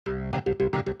We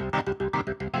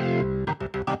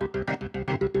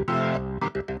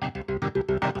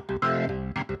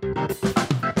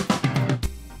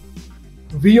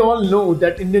all know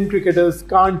that Indian cricketers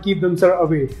can't keep themselves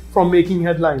away from making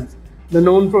headlines. They're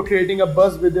known for creating a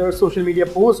buzz with their social media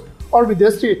posts or with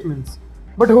their statements.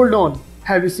 But hold on,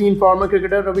 have you seen former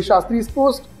cricketer Ravi Shastri's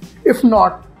post? If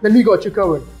not, then we got you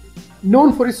covered.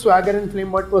 Known for his swagger and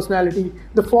flamboyant personality,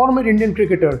 the former Indian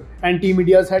cricketer and Team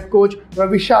India's head coach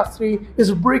Ravi Shastri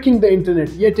is breaking the internet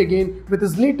yet again with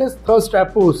his latest thirst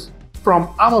trap post. From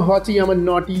 "I'm a hottie, I'm a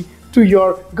naughty" to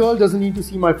 "Your girl doesn't need to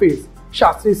see my face,"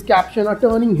 Shastri's captions are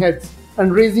turning heads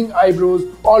and raising eyebrows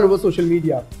all over social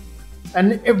media.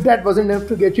 And if that wasn't enough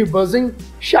to get you buzzing,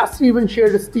 Shastri even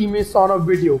shared his teammate's son of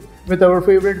video with our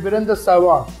favorite Virender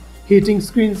Sehwag, hitting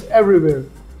screens everywhere.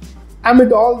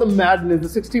 Amid all the madness, the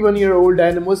 61-year-old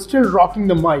Dynamo is still rocking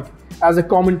the mic as a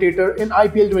commentator in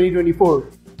IPL 2024.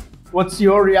 What's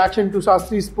your reaction to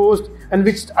Shastri's post and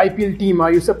which IPL team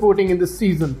are you supporting in this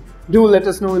season? Do let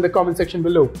us know in the comment section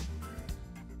below.